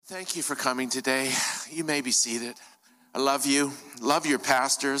Thank you for coming today. You may be seated. I love you. Love your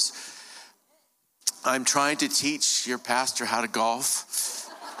pastors. I'm trying to teach your pastor how to golf.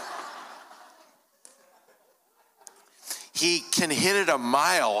 He can hit it a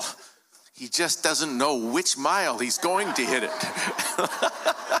mile. He just doesn't know which mile he's going to hit it.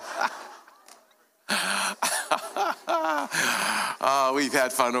 We've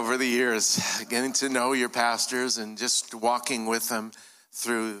had fun over the years getting to know your pastors and just walking with them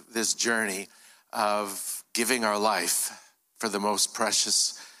through this journey of giving our life for the most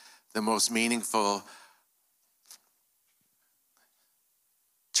precious, the most meaningful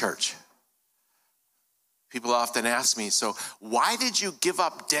church. People often ask me, so why did you give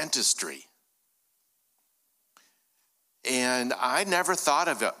up dentistry? And I never thought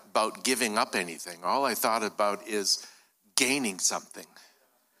about giving up anything. All I thought about is gaining something.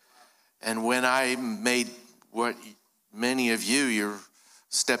 And when I made what many of you're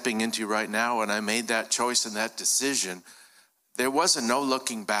stepping into right now, and I made that choice and that decision, there was a no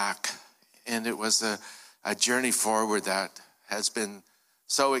looking back. And it was a journey forward that has been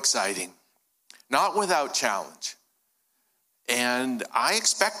so exciting. Not without challenge. And I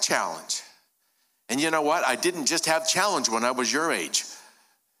expect challenge. And you know what? I didn't just have challenge when I was your age.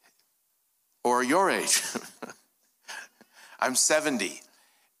 Or your age. I'm 70.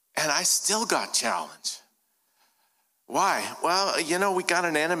 And I still got challenge. Why? Well, we got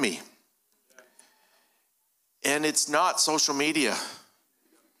an enemy. And it's not social media.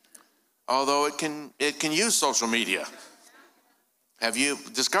 Although it can use social media. Have you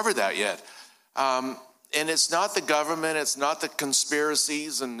discovered that yet? And it's not the government, it's not the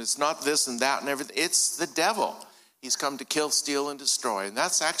conspiracies, and it's not this and that and everything. It's the devil. He's come to kill, steal, and destroy. And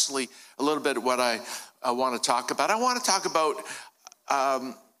that's actually a little bit what I want to talk about. I want to talk about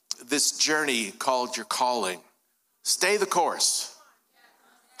this journey called your calling. Stay the course.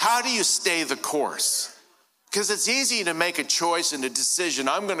 How do you stay the course? Because it's easy to make a choice and a decision.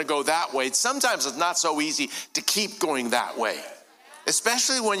 I'm going to go that way. Sometimes it's not so easy to keep going that way.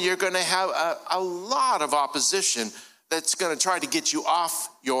 Especially when you're going to have a lot of opposition that's going to try to get you off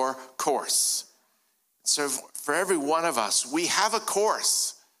your course. So for every one of us, we have a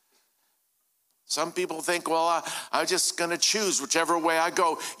course. Some people think, well, I'm just going to choose whichever way I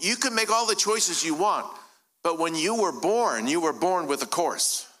go. You can make all the choices you want, but when you were born with a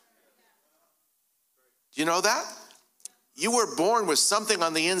course. Do you know that? You were born with something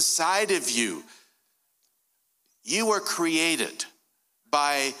on the inside of you. You were created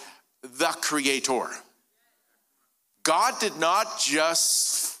by the Creator. God did not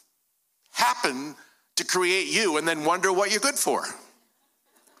just happen to create you and then wonder what you're good for.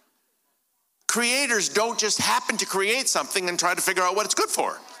 Creators don't just happen to create something and try to figure out what it's good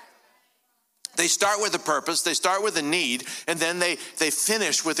for. They start with a purpose, they start with a need, and then they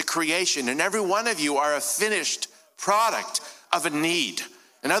finish with a creation. And every one of you are a finished product of a need.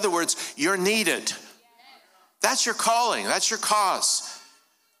 In other words, you're needed. That's your calling, that's your cause.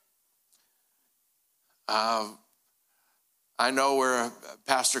 I know where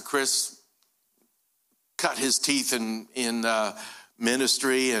Pastor Chris cut his teeth in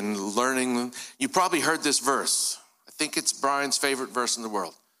ministry and learning. You probably heard this verse. I think it's Brian's favorite verse in the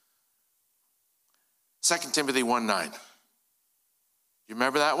world. 2 Timothy 1:9. You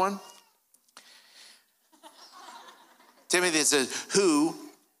remember that one? Timothy says, who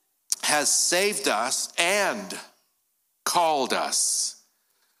has saved us and called us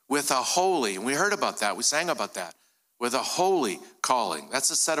with a holy, and we heard about that, we sang about that, with a holy calling.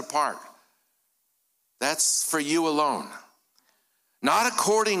 That's a set apart. That's for you alone. Not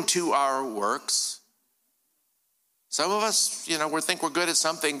according to our works. Some of us, we think we're good at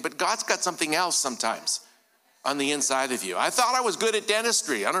something, but God's got something else sometimes on the inside of you. I thought I was good at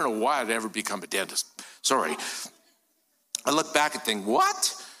dentistry. I don't know why I'd ever become a dentist. Sorry. I look back and think,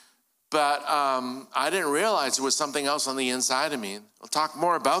 what? But I didn't realize there was something else on the inside of me. We'll talk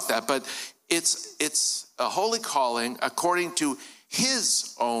more about that, but it's a holy calling according to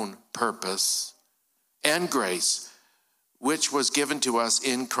his own purpose and grace, which was given to us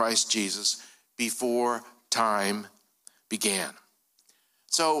in Christ Jesus before time began.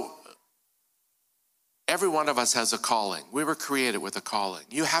 So every one of us has a calling. We were created with a calling.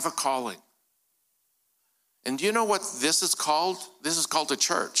 You have a calling. And do you know what this is called? This is called a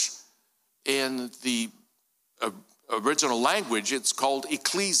church. In the original language, it's called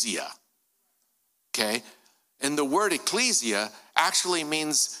ecclesia. Okay? And the word ecclesia actually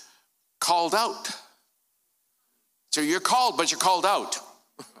means called out. So you're called, but you're called out.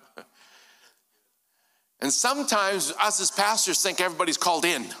 And sometimes us as pastors think everybody's called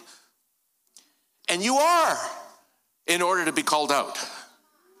in. And you are, in order to be called out.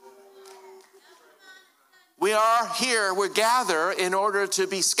 We are here, we gather in order to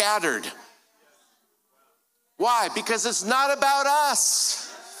be scattered. Why? Because it's not about us.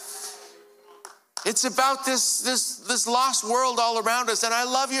 It's about this lost world all around us. And I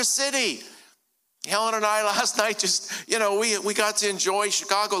love your city. Helen and I last night just, we got to enjoy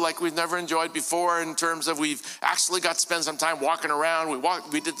Chicago like we've never enjoyed before, in terms of we've actually got to spend some time walking around.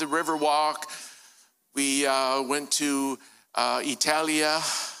 We did the river walk. We went to Italia.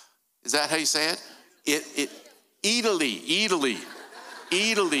 Is that how you say it? Italy,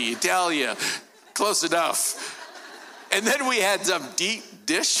 Italia. Close enough. And then we had some deep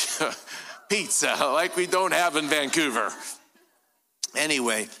dish pizza like we don't have in Vancouver.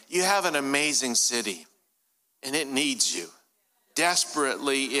 Anyway, you have an amazing city, and it needs you.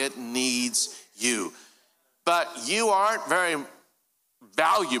 Desperately, it needs you. But you aren't very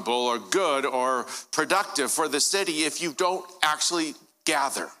valuable or good or productive for the city if you don't actually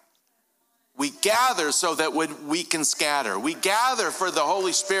gather. We gather so that we can scatter. We gather for the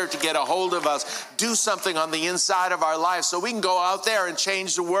Holy Spirit to get a hold of us, do something on the inside of our lives so we can go out there and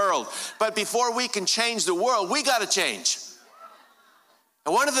change the world. But before we can change the world, we got to change.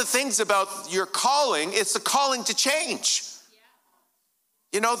 And one of the things about your calling, it's the calling to change.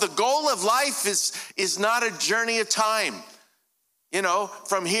 The goal of life is not a journey of time,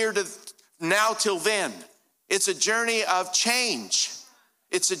 from here to now till then. It's a journey of change.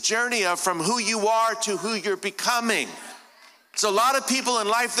 It's a journey of from who you are to who you're becoming. So a lot of people in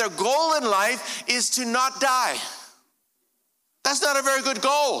life, their goal in life is to not die. That's not a very good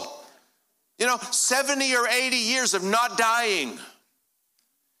goal. 70 or 80 years of not dying.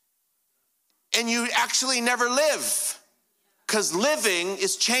 And you actually never live, because living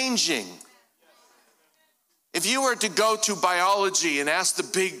is changing. If you were to go to biology and ask the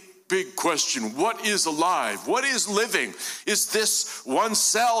big question, what is alive? What is living? Is this one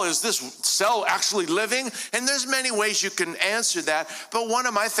cell? Is this cell actually living? And there's many ways you can answer that, but one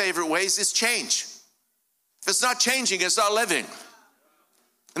of my favorite ways is change. If it's not changing, it's not living.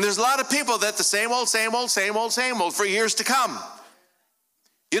 And there's a lot of people that the same old for years to come.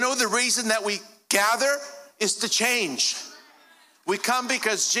 The reason that we gather is to change. We come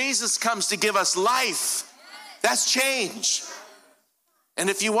because Jesus comes to give us life. That's change. And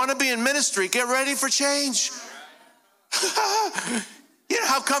if you want to be in ministry, get ready for change. You know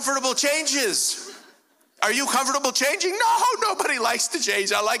how comfortable change is. Are you comfortable changing? No, nobody likes to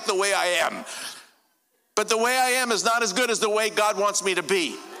change. I like the way I am. But the way I am is not as good as the way God wants me to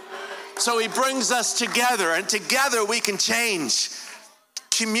be. So he brings us together, and together we can change.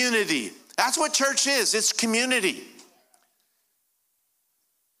 Community. That's what church is. It's community.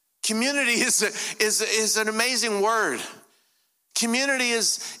 Community is an amazing word. Community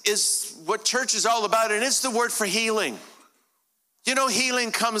is what church is all about, and it's the word for healing.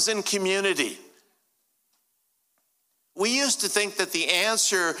 Healing comes in community. We used to think that the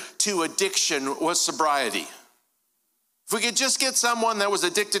answer to addiction was sobriety. If we could just get someone that was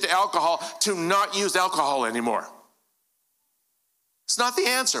addicted to alcohol to not use alcohol anymore. It's not the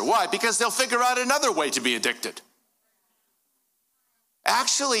answer. Why? Because they'll figure out another way to be addicted.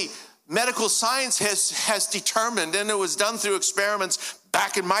 Actually, medical science has determined, and it was done through experiments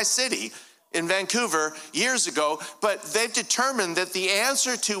back in my city, in Vancouver, years ago, but they've determined that the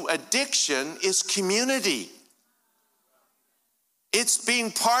answer to addiction is community. It's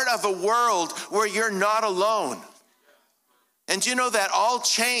being part of a world where you're not alone. And you know that all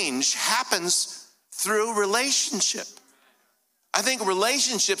change happens through relationship. I think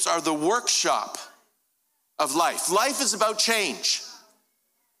relationships are the workshop of life. Life is about change.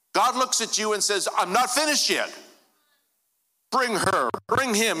 God looks at you and says, I'm not finished yet. Bring her,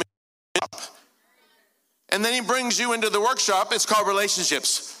 bring him up. And then he brings you into the workshop. It's called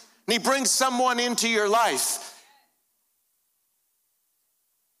relationships. And he brings someone into your life.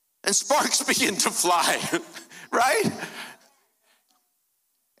 And sparks begin to fly, right?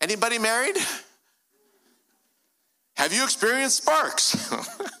 Anybody married? Have you experienced sparks?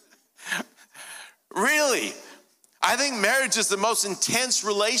 Really? I think marriage is the most intense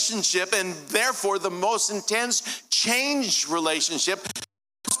relationship, and therefore the most intense change relationship.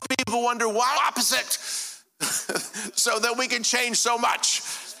 Most people wonder why opposite, so that we can change so much.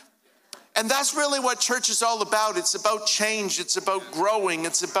 And that's really what church is all about. It's about change. It's about growing.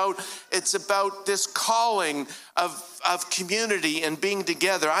 It's about this calling of community and being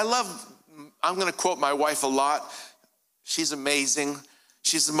together. I'm going to quote my wife a lot. She's amazing.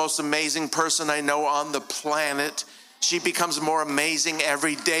 She's the most amazing person I know on the planet. She becomes more amazing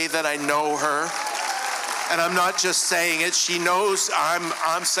every day that I know her. And I'm not just saying it. She knows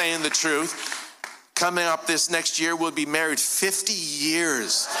I'm saying the truth. Coming up this next year, we'll be married 50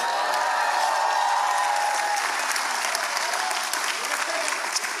 years.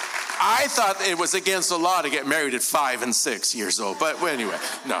 I thought it was against the law to get married at 5 and 6 years old. But anyway,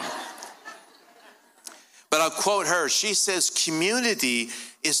 no. But I'll quote her. She says, community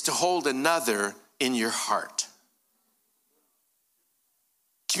is to hold another in your heart.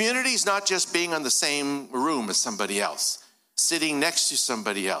 Community is not just being on the same room as somebody else, sitting next to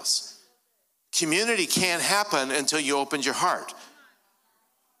somebody else. Community can't happen until you open your heart.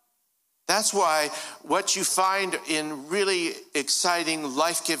 That's why what you find in really exciting,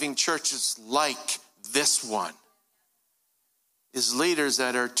 life-giving churches like this one is leaders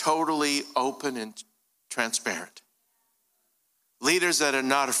that are totally open and transparent. Leaders that are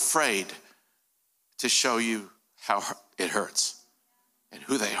not afraid to show you how it hurts and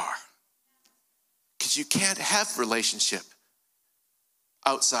who they are. Because you can't have relationship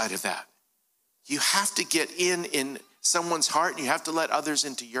outside of that. You have to get in someone's heart, and you have to let others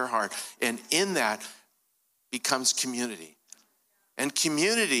into your heart. And in that becomes community. And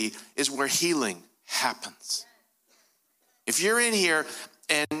community is where healing happens. If you're in here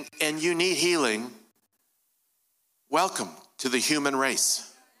and you need healing, welcome to the human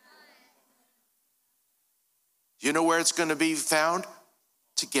race. You know where it's going to be found?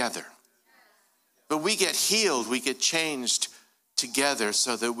 Together. But we get healed, we get changed together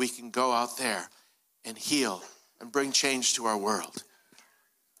so that we can go out there and heal and bring change to our world.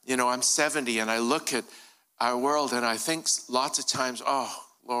 You know, I'm 70 and I look at our world and I think lots of times, oh,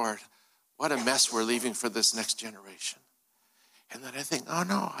 Lord, what a mess we're leaving for this next generation. And then I think, oh,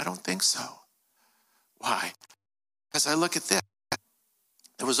 no, I don't think so. Why? Because I look at this.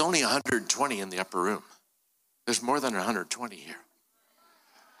 There was only 120 in the upper room. There's more than 120 here.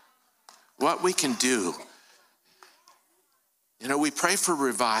 What we can do, you know, we pray for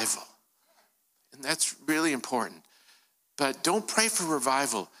revival. And that's really important. But don't pray for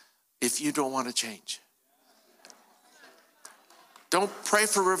revival if you don't want to change. Don't pray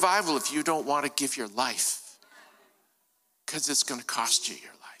for revival if you don't want to give your life. Because it's going to cost you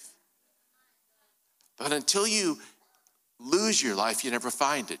your life. But until you lose your life, you never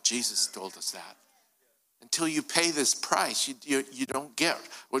find it. Jesus told us that. Until you pay this price, you don't get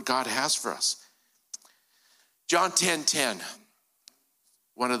what God has for us. John 10:10.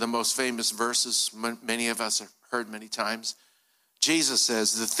 One of the most famous verses many of us have heard many times. Jesus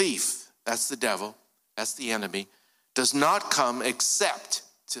says, the thief, that's the devil, that's the enemy, does not come except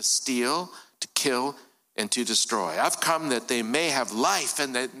to steal, to kill, and to destroy. I've come that they may have life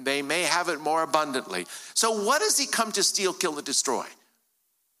and that they may have it more abundantly. So what does he come to steal, kill, and destroy?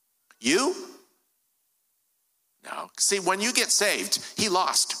 You? No. See, when you get saved, he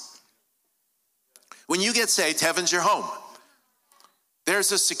lost. When you get saved, heaven's your home.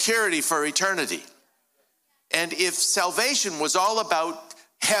 There's a security for eternity. And if salvation was all about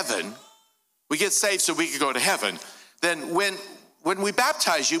heaven, we get saved so we could go to heaven, then when we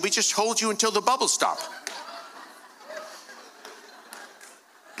baptize you, we just hold you until the bubbles stop.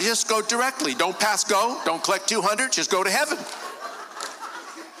 You just go directly. Don't pass go. Don't collect 200. Just go to heaven.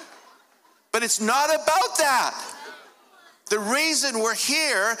 But it's not about that. The reason we're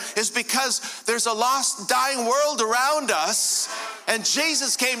here is because there's a lost, dying world around us, and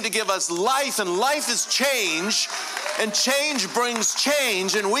Jesus came to give us life, and life is change, and change brings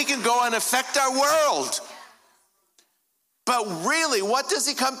change, and we can go and affect our world. But really, what does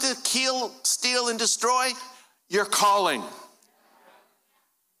he come to kill, steal, and destroy? Your calling.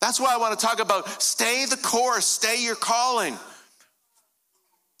 That's why I want to talk about stay the course, stay your calling.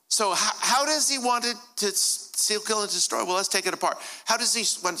 So how does he want to steal, kill, and destroy? Well, let's take it apart. How does he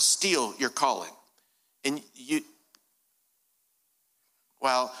want to steal your calling?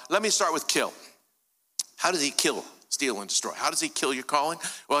 Well, let me start with kill. How does he kill, steal, and destroy? How does he kill your calling?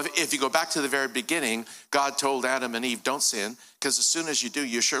 Well, if you go back to the very beginning, God told Adam and Eve, don't sin, because as soon as you do,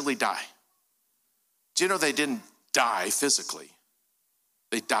 you surely die. Do you know they didn't die physically?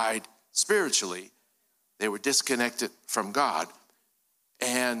 They died spiritually. They were disconnected from God.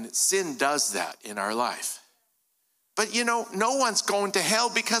 And sin does that in our life. But you know, no one's going to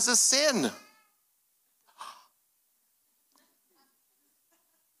hell because of sin.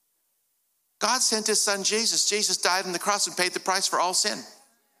 God sent his son Jesus. Jesus died on the cross and paid the price for all sin.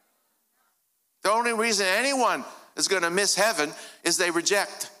 The only reason anyone is going to miss heaven is they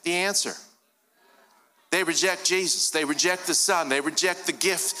reject the answer. They reject Jesus. They reject the Son. They reject the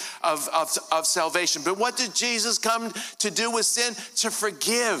gift of salvation. But what did Jesus come to do with sin? To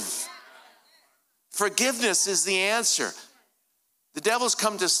forgive. Forgiveness is the answer. The devil's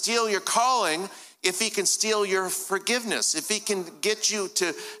come to steal your calling if he can steal your forgiveness. If he can get you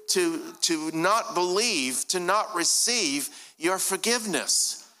to not believe, to not receive your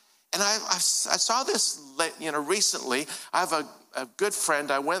forgiveness. And I saw this, recently. I have a good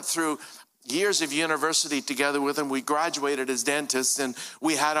friend. I went through years of university together with him. We graduated as dentists, and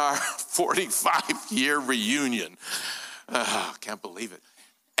we had our 45-year reunion. Can't believe it.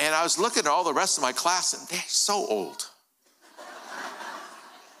 And I was looking at all the rest of my class, and they're so old.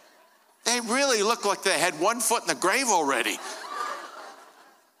 They really look like they had one foot in the grave already.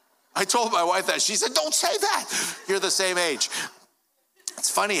 I told my wife that. She said, don't say that. You're the same age.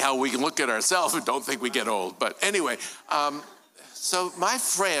 It's funny how we can look at ourselves and don't think we get old. But anyway, so my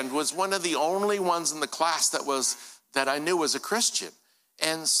friend was one of the only ones in the class that I knew was a Christian.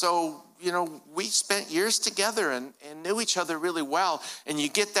 And so, we spent years together and knew each other really well. And you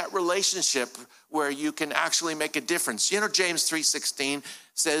get that relationship where you can actually make a difference. James 3:16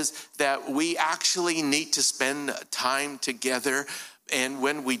 says that we actually need to spend time together. And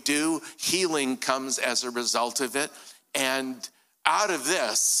when we do, healing comes as a result of it. And out of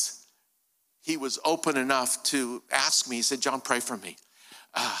this, he was open enough to ask me. He said, John, pray for me.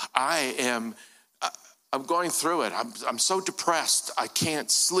 I'm going through it. I'm so depressed. I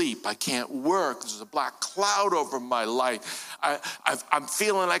can't sleep. I can't work. There's a black cloud over my life. I'm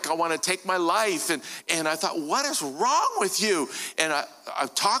feeling like I want to take my life. And I thought, what is wrong with you? And I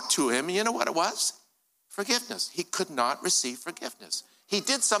talked to him, and you know what it was? Forgiveness. He could not receive forgiveness. He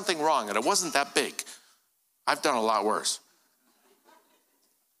did something wrong, and it wasn't that big. I've done a lot worse.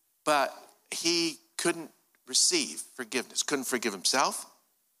 But he couldn't receive forgiveness, couldn't forgive himself,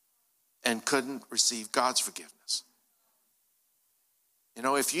 and couldn't receive God's forgiveness.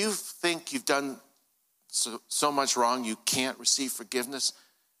 If you think you've done so much wrong you can't receive forgiveness,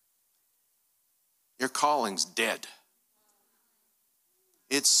 your calling's dead.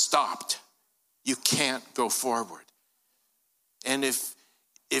 It's stopped. You can't go forward. And if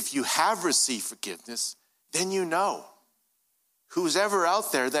you have received forgiveness, then who's ever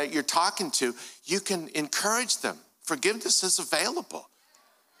out there that you're talking to, you can encourage them. Forgiveness is available.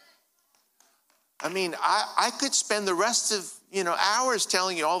 I could spend the rest of, hours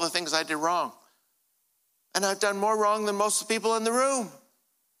telling you all the things I did wrong. And I've done more wrong than most of the people in the room.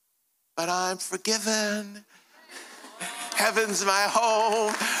 But I'm forgiven. Heaven's my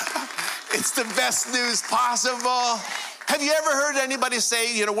home. It's the best news possible. Have you ever heard anybody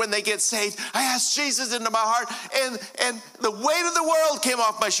say, when they get saved, I asked Jesus into my heart, and the weight of the world came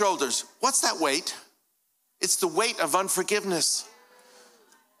off my shoulders. What's that weight? It's the weight of unforgiveness.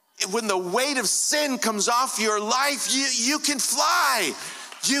 When the weight of sin comes off your life, you can fly.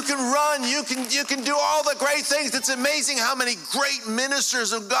 You can run. You can do all the great things. It's amazing how many great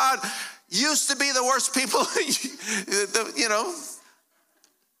ministers of God used to be the worst people,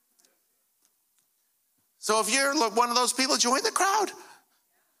 So if you're one of those people, join the crowd,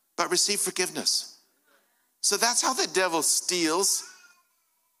 but receive forgiveness. So that's how the devil steals,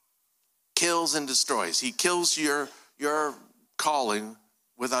 kills, and destroys. He kills your calling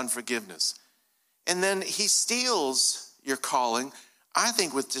with unforgiveness. And then he steals your calling, I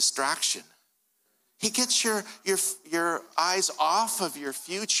think, with distraction. He gets your eyes off of your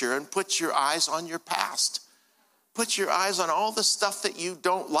future and puts your eyes on your past. Put your eyes on all the stuff that you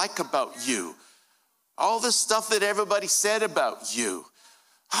don't like about you. All the stuff that everybody said about you.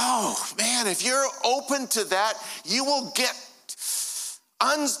 Oh, man, if you're open to that, you will get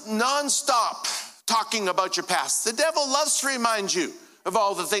nonstop talking about your past. The devil loves to remind you of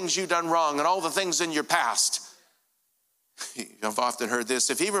all the things you've done wrong and all the things in your past. I've often heard this.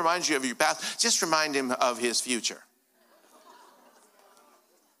 If he reminds you of your past, just remind him of his future.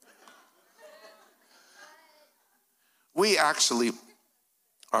 We actually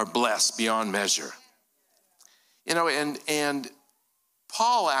are blessed beyond measure. And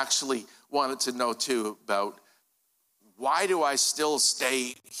Paul actually wanted to know too about why am I still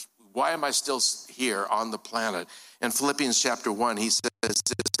here on the planet? In Philippians chapter 1, he says,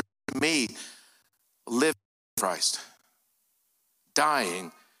 to me, live Christ.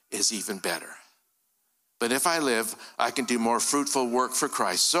 Dying is even better. But if I live, I can do more fruitful work for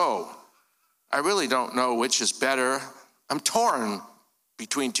Christ. So I really don't know which is better. I'm torn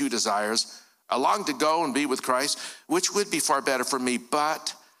between two desires. I long to go and be with Christ, which would be far better for me.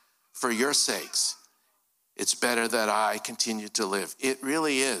 But for your sakes, it's better that I continue to live. It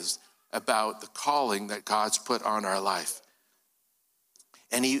really is about the calling that God's put on our life.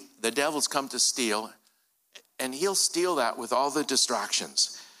 And the devil's come to steal, and he'll steal that with all the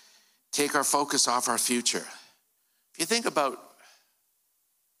distractions. Take our focus off our future. If you think about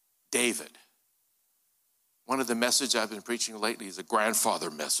David, one of the messages I've been preaching lately is a grandfather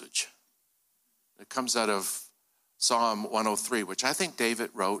message. It comes out of Psalm 103, which I think David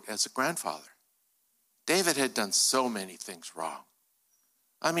wrote as a grandfather. David had done so many things wrong.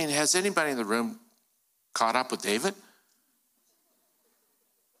 I mean, has anybody in the room caught up with David?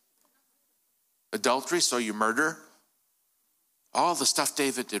 Adultery, so you murder. All the stuff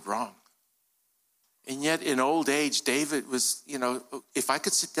David did wrong. And yet in old age, David was, if I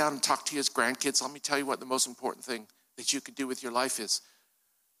could sit down and talk to you as grandkids, let me tell you what the most important thing that you could do with your life is.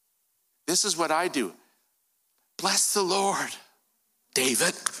 This is what I do. Bless the Lord,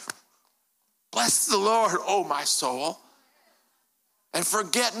 David. Bless the Lord, oh my soul. And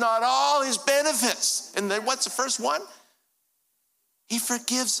forget not all his benefits. And then what's the first one? He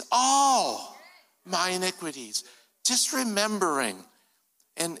forgives all my iniquities. Just remembering.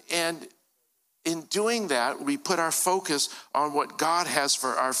 And in doing that, we put our focus on what God has for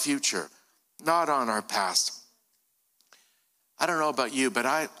our future, not on our past. I don't know about you, but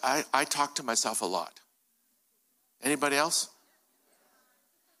I talk to myself a lot. Anybody else?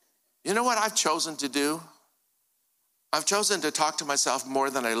 You know what I've chosen to do? I've chosen to talk to myself more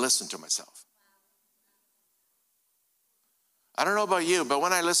than I listen to myself. I don't know about you, but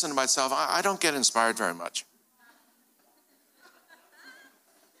when I listen to myself, I don't get inspired very much.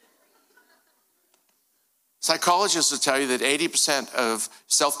 Psychologists will tell you that 80% of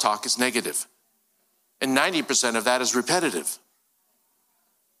self-talk is negative, and 90% of that is repetitive.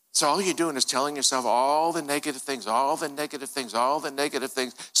 So all you're doing is telling yourself all the negative things, all the negative things, all the negative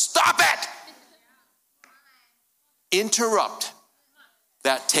things. Stop it! Interrupt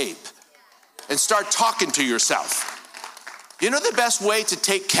that tape and start talking to yourself. You know the best way to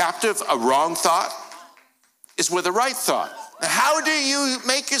take captive a wrong thought is with a right thought. Now, how do you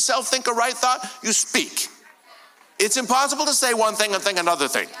make yourself think a right thought? You speak. It's impossible to say one thing and think another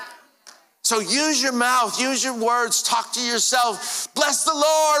thing. So use your mouth, use your words, talk to yourself. Bless the Lord,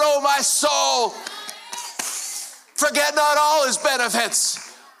 oh my soul. Forget not all his benefits.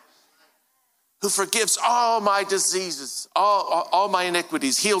 Who forgives all my diseases, all my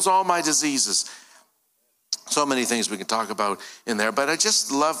iniquities, heals all my diseases. So many things we can talk about in there, but I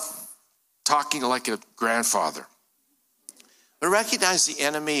just love talking like a grandfather. But recognize the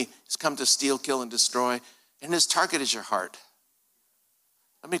enemy has come to steal, kill, and destroy, and his target is your heart.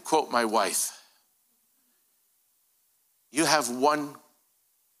 Let me quote my wife. You have one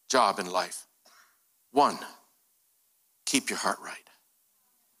job in life. One, keep your heart right.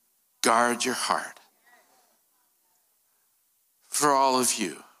 Guard your heart. For all of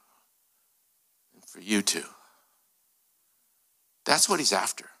you, and for you too. That's what he's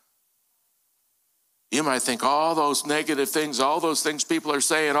after. You might think all those negative things, all those things people are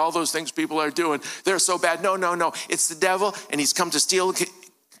saying, all those things people are doing, they're so bad. No. It's the devil, and he's come to steal,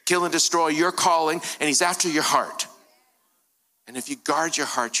 kill, and destroy your calling, and he's after your heart. And if you guard your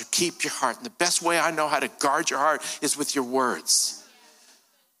heart, you keep your heart. And the best way I know how to guard your heart is with your words.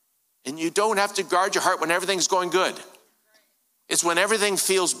 And you don't have to guard your heart when everything's going good. It's when everything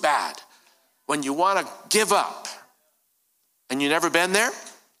feels bad, when you want to give up. And you've never been there?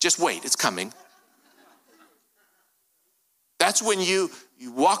 Just wait, it's coming. That's when you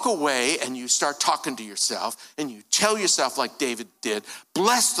walk away and you start talking to yourself and you tell yourself like David did,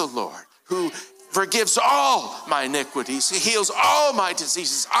 bless the Lord who forgives all my iniquities. He heals all my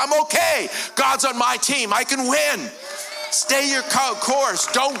diseases. I'm okay. God's on my team. I can win. Stay your course.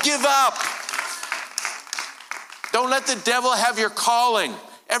 Don't give up. Don't let the devil have your calling.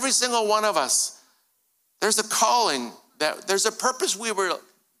 Every single one of us. There's a calling. There's a purpose we were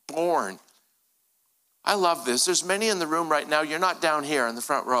born. I love this. There's many in the room right now. You're not down here in the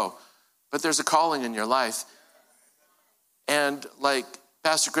front row, but there's a calling in your life. And like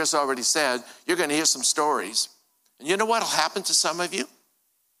Pastor Chris already said, you're going to hear some stories. And you know what will happen to some of you?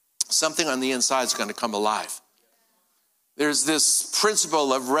 Something on the inside is going to come alive. There's this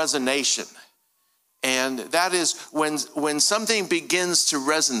principle of resonation. And that is when something begins to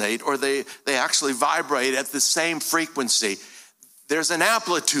resonate, or they actually vibrate at the same frequency, there's an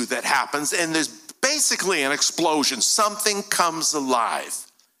amplitude that happens, and there's basically an explosion. Something comes alive.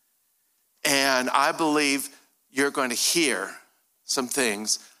 And I believe you're going to hear some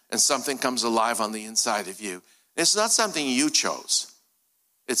things, and something comes alive on the inside of you. It's not something you chose.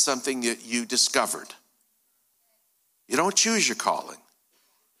 It's something that you discovered. You don't choose your calling.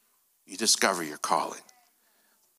 You discover your calling.